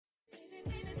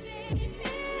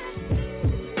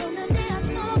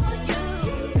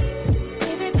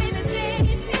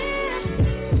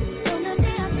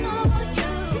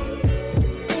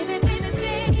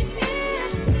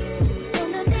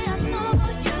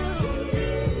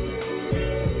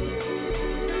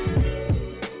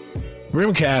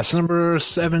Rimcast number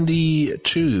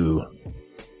 72.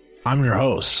 I'm your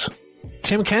host,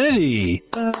 Tim Kennedy.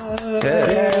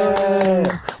 Hey.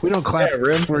 We don't clap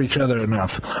for each other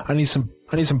enough. I need some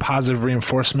positive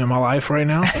reinforcement in my life right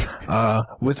now.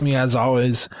 With me, as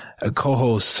always, a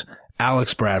co-host,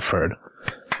 Alex Bradford.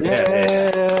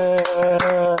 Yeah.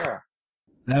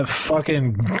 That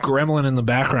fucking gremlin in the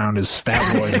background is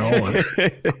Statboy Nolan.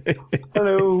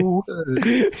 Hello.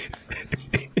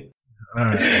 All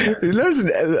right.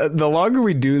 Listen, the longer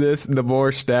we do this, the more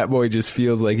Statboy just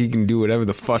feels like he can do whatever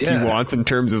the fuck he wants in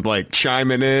terms of like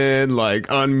chiming in, like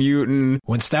unmuting.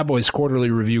 When Statboy's quarterly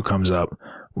review comes up,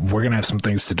 we're gonna have some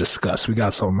things to discuss. We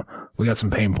got some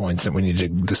pain points that we need to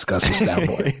discuss with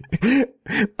Statboy.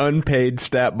 Unpaid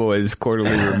Statboy's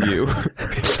quarterly review.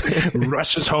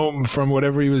 Rushes home from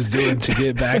whatever he was doing to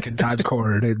get back in Times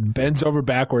Corner and bends over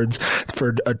backwards for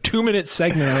a 2-minute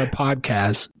segment on a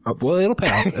podcast. Well, it'll pay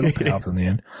off. It'll pay off in the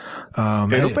end.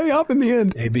 It'll pay off in the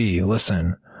end. AB,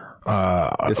 listen.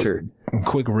 Yes, sir.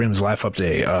 Quick Rims life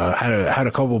update. Had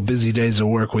a couple busy days of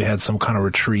work. We had some kind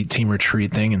of team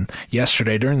retreat thing. And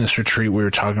yesterday during this retreat, we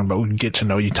were talking about get to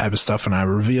know you type of stuff. And I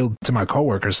revealed to my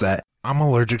coworkers that I'm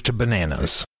allergic to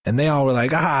bananas. And they all were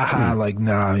like, like,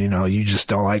 nah, you just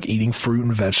don't like eating fruit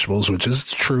and vegetables, which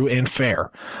is true and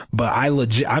fair. But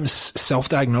I'm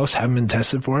self-diagnosed, haven't been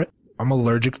tested for it. I'm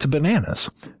allergic to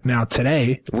bananas. Now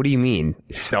today. What do you mean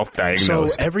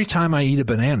self-diagnosed? So every time I eat a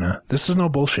banana, this is no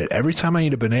bullshit. Every time I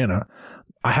eat a banana,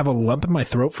 I have a lump in my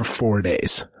throat for 4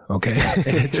 days. Okay.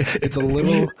 It's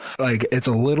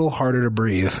a little harder to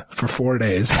breathe for 4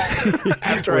 days.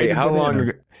 Wait, how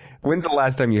long? When's the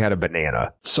last time you had a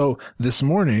banana? So this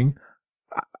morning,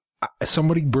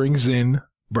 somebody brings in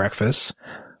breakfast,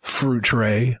 fruit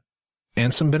tray,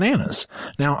 and some bananas.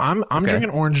 Now I'm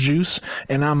drinking orange juice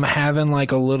and I'm having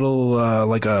like a little,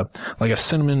 like a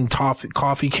cinnamon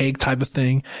coffee cake type of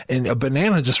thing and a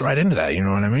banana just right into that. You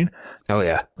know what I mean? Oh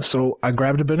yeah. So I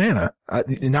grabbed a banana,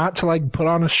 not to like put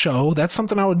on a show. That's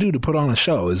something I would do to put on a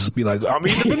show is be like, I'm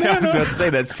eating a banana. I was about to say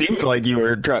that seems like you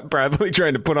were probably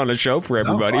trying to put on a show for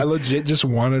everybody. No, I legit just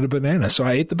wanted a banana. So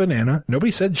I ate the banana.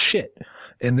 Nobody said shit.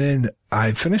 And then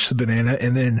I finished the banana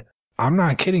and then I'm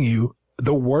not kidding you.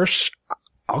 The worst,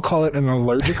 I'll call it an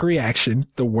allergic reaction,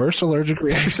 the worst allergic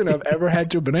reaction I've ever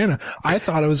had to a banana. I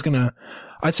thought I was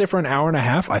I'd say for an hour and a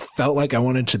half, I felt like I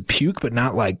wanted to puke, but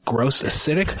not like gross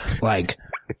acidic. Like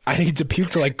I need to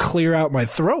puke to like clear out my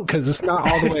throat because it's not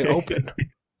all the way open.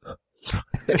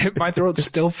 My throat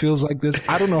still feels like this.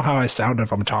 I don't know how I sound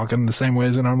if I'm talking the same way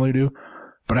as I normally do,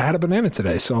 but I had a banana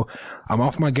today. So I'm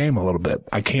off my game a little bit.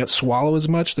 I can't swallow as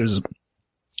much. There's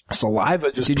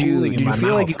saliva just pooling in my mouth. Did you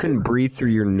feel like you couldn't breathe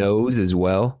through your nose as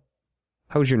well?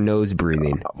 How was your nose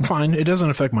breathing? Fine. It doesn't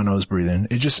affect my nose breathing.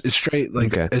 It's straight,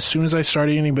 like, as soon as I start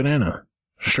eating banana,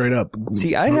 straight up.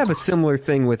 See, I have a similar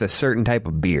thing with a certain type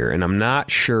of beer, and I'm not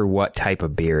sure what type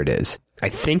of beer it is. I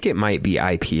think it might be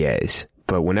IPAs.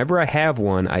 But whenever I have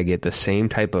one, I get the same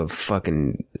type of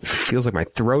fucking, feels like my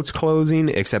throat's closing,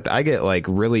 except I get like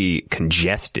really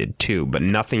congested too, but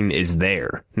nothing is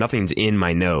there. Nothing's in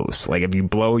my nose. Like if you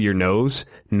blow your nose,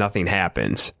 nothing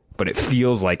happens. But it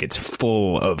feels like it's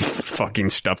full of fucking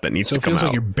stuff that needs to come out. So it feels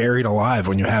like you're buried alive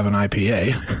when you have an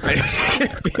IPA.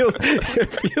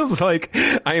 It feels like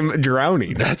I'm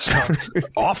drowning. That sounds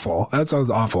awful. That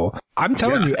sounds awful. I'm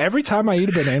telling you, every time I eat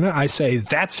a banana, I say,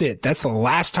 that's it. That's the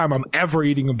last time I'm ever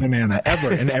eating a banana,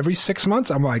 ever. And every 6 months,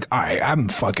 I'm like, all right, I'm a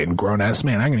fucking grown-ass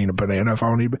man. I can eat a banana if I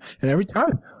want to eat it. And every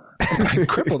time, I'm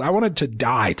crippled. I wanted to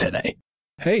die today.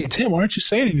 Hey, Tim, why aren't you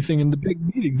saying anything in the big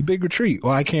meeting, the big retreat?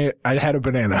 Well, I can't. I had a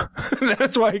banana.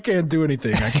 That's why I can't do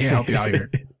anything. I can't help you out here.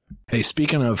 Hey,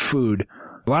 speaking of food,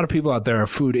 a lot of people out there are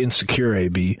food insecure,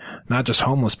 AB. Not just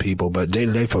homeless people, but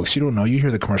day-to-day folks. You don't know. You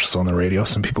hear the commercials on the radio.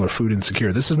 Some people are food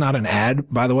insecure. This is not an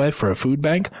ad, by the way, for a food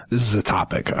bank. This is a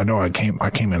topic. I know I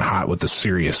came in hot with the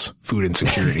serious food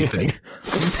insecurity thing.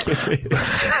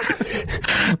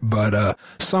 But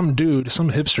some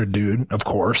hipster dude, of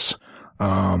course.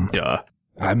 Duh.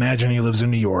 I imagine he lives in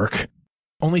New York,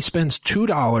 only spends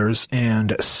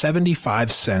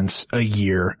 $2.75 a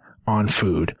year on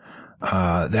food.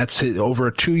 That's it. Over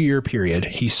a 2-year period,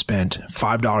 he spent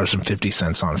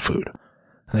 $5.50 on food.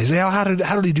 And they say, oh, how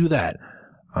did he do that?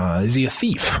 Is he a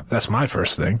thief? That's my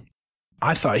first thing.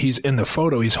 I thought he's in the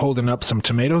photo. He's holding up some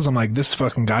tomatoes. I'm like, this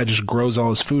fucking guy just grows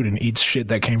all his food and eats shit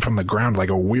that came from the ground like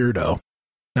a weirdo.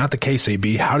 Not the case,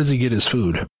 AB. How does he get his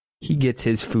food? He gets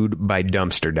his food by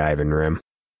dumpster diving, Rim.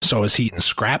 So is he eating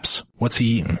scraps? What's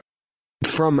he eating?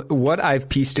 From what I've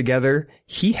pieced together,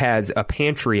 he has a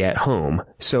pantry at home.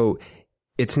 So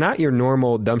it's not your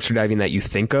normal dumpster diving that you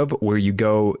think of, where you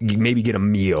go, you maybe get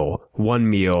one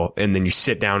meal, and then you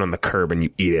sit down on the curb and you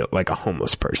eat it like a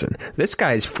homeless person. This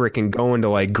guy's freaking going to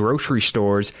like grocery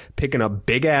stores, picking up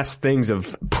big ass things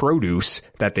of produce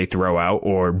that they throw out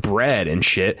or bread and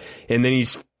shit, and then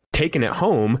he's taking it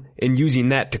home and using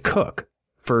that to cook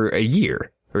for a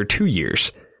year or 2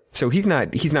 years. So he's not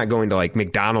going to like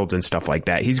McDonald's and stuff like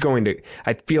that.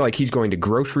 I feel like he's going to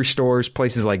grocery stores,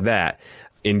 places like that,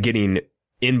 and getting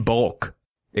in bulk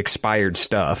expired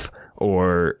stuff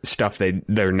or stuff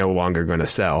they're no longer going to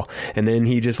sell. And then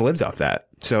he just lives off that.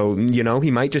 So, you know,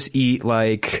 he might just eat,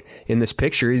 like in this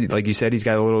picture, like you said, he's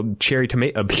got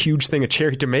a huge thing of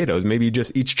cherry tomatoes. Maybe he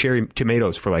just eats cherry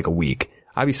tomatoes for like a week.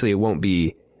 Obviously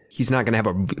he's not going to have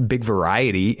a big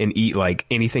variety and eat like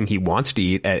anything he wants to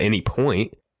eat at any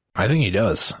point. I think he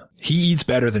does. He eats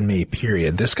better than me,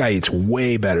 period. This guy eats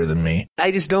way better than me.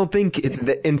 I just don't think it's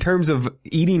in terms of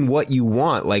eating what you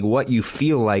want, like what you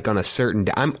feel like on a certain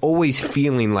day. I'm always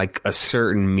feeling like a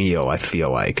certain meal, I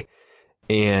feel like.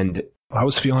 And I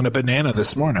was feeling a banana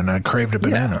this morning. I craved a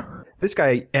banana. Yeah. This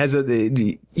guy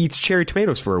eats cherry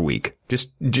tomatoes for a week.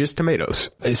 Just tomatoes.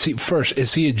 Is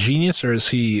he a genius or is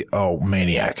he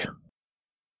maniac?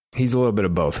 He's a little bit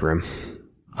of both, Rim.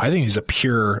 I think he's a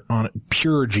pure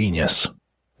genius.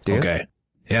 Okay.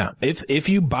 Yeah. If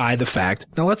you buy the fact,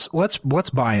 now let's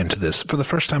buy into this for the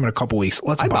first time in a couple weeks.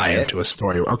 Let's buy into a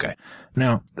story. Okay.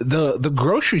 Now the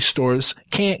grocery stores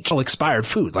can't kill expired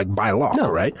food like by law,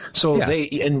 right? So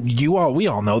we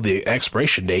all know the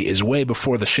expiration date is way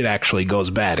before the shit actually goes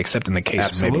bad, except in the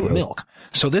case of maybe milk.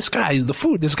 So the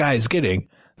food this guy is getting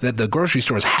that the grocery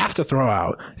stores have to throw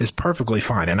out is perfectly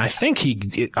fine. And I think he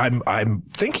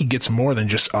gets more than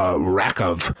just a rack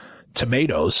of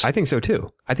tomatoes. I think so too.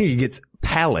 I think he gets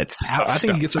pallets. I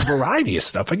think he gets a variety of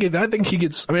stuff. I think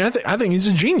he's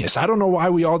a genius. I don't know why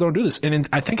we all don't do this. And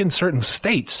I think in certain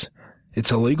states,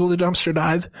 it's illegal to dumpster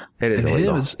dive. It is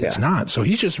illegal. It's not. So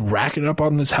he's just racking up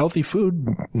on this healthy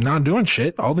food, not doing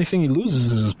shit. Only thing he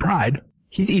loses is his pride.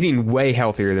 He's eating way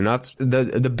healthier than us.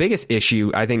 The biggest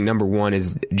issue, I think, number one,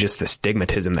 is just the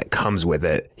stigmatism that comes with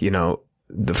it. You know,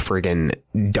 the friggin'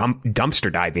 dumpster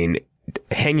diving,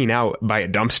 hanging out by a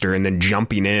dumpster and then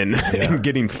jumping in and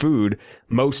getting food.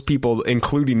 Most people,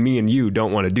 including me and you,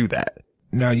 don't want to do that.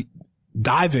 Now,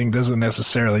 diving doesn't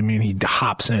necessarily mean he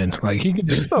hops in. Like he can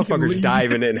just motherfucker's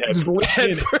diving in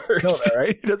head first,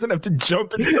 right? He doesn't have to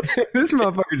jump in. This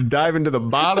motherfucker's diving to the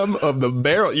bottom of the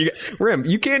barrel. Rim,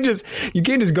 you can't just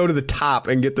go to the top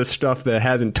and get the stuff that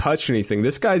hasn't touched anything.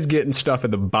 This guy's getting stuff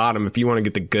at the bottom if you want to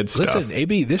get the good stuff. Listen,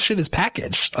 AB, this shit is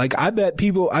packaged. Like I bet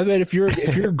if you're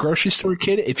a grocery store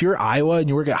kid, if you're Iowa and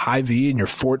you work at Hy-Vee and you're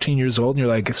 14 years old and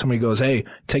you're like, somebody goes, hey,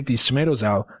 take these tomatoes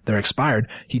out, they're expired.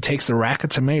 He takes the rack of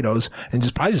tomatoes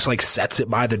and probably like sets it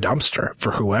by the dumpster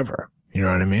for whoever. You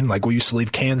know what I mean? Like we used to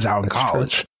leave cans out in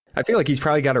college. I feel like he's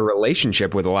probably got a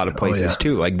relationship with a lot of places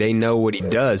too. Like they know what he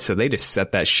does, so they just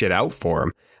set that shit out for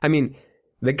him. I mean,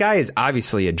 the guy is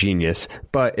obviously a genius,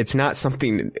 but it's not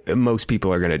something most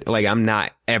people are going to, like, I'm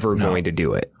not ever going to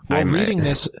do it. Well, reading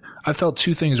this, I felt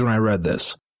two things when I read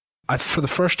this. For the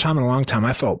first time in a long time,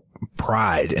 I felt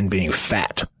pride in being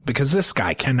fat because this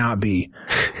guy cannot be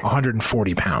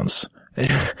 140 pounds.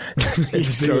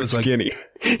 He's so skinny.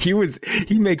 He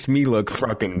makes me look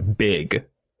fucking big.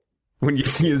 When you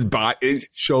see his body, it's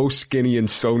so skinny and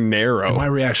so narrow. And my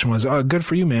reaction was, oh, good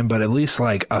for you, man, but at least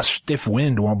like a stiff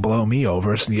wind won't blow me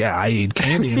over. So yeah, I eat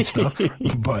candy and stuff,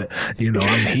 but you know,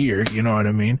 I'm here. You know what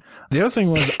I mean? The other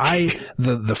thing was the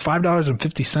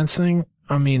 $5.50 thing.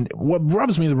 I mean, what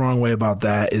rubs me the wrong way about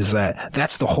that is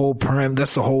that's the whole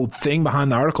thing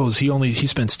behind the article is he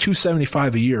spends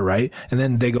 $275 a year, right? And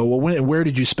then they go, well, where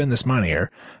did you spend this money? Or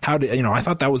I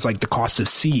thought that was like the cost of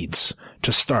seeds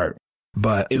to start.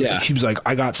 But he was like,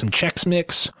 I got some Chex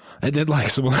Mix. I did like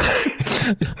some. I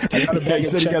got a bag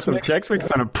of Chex some Chex Mix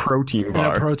on a protein bar.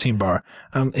 And a protein bar.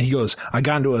 He goes, I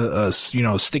got into a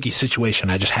sticky situation.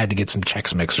 I just had to get some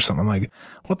Chex Mix or something. I'm like,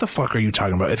 what the fuck are you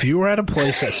talking about? If you were at a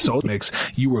place that sold Mix,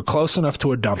 you were close enough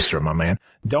to a dumpster, my man.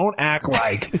 Don't act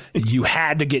like you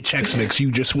had to get Chex Mix.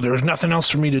 There was nothing else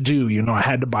for me to do. I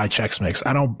had to buy Chex Mix.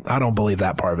 I don't believe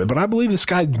that part of it, but I believe this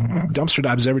guy dumpster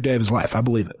dives every day of his life. I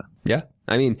believe it. Yeah.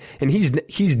 I mean, and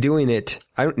he's doing it.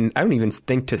 I don't even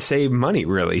think to save money,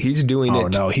 really. He's doing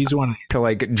it. No, he's one to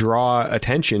like draw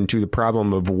attention to the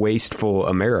problem of wasteful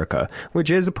America, which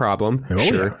is a problem. Oh,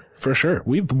 sure. Yeah, for sure.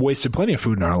 We've wasted plenty of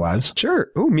food in our lives. Sure.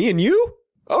 Oh, me and you?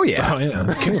 Oh, yeah. Oh,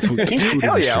 yeah. King of food.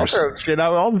 Hell yeah. I'll throw shit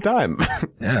out all the time.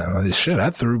 Yeah. Shit. I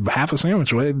threw half a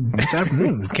sandwich away this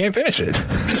afternoon. Can't finish it.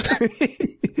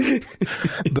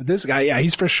 But this guy, yeah,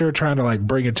 he's for sure trying to like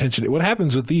bring attention. What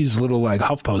happens with these little like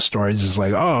HuffPost stories is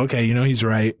like, oh, okay, he's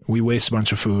right. We waste a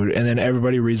bunch of food, and then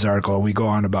everybody reads the article and we go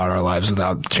on about our lives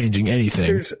without changing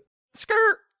anything.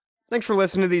 Skirt. Thanks for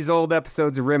listening to these old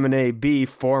episodes of Rim and AB,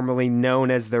 formerly known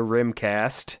as the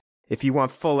Rimcast. If you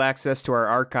want full access to our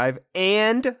archive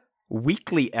and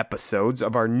weekly episodes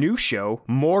of our new show,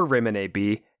 More Rim and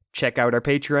AB, check out our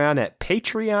Patreon at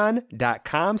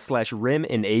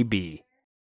patreon.com/RimandAB.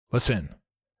 Listen,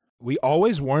 we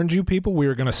always warned you people we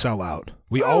were going to sell out.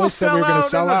 We always said we were going to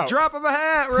sell out. Drop of a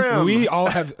hat, Rim. We all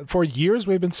have, for years,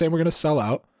 we've been saying we're going to sell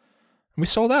out. And we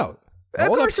sold out.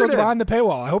 All the episodes behind the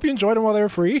paywall. I hope you enjoyed them while they were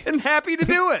free. And happy to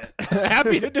do it.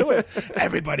 Happy to do it.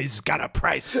 Everybody's got a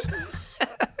price.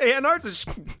 And ours is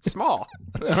small.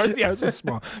 Ours is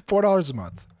small. $4 a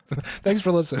month. Thanks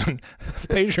for listening.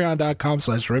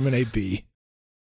 Patreon.com/RimandAB.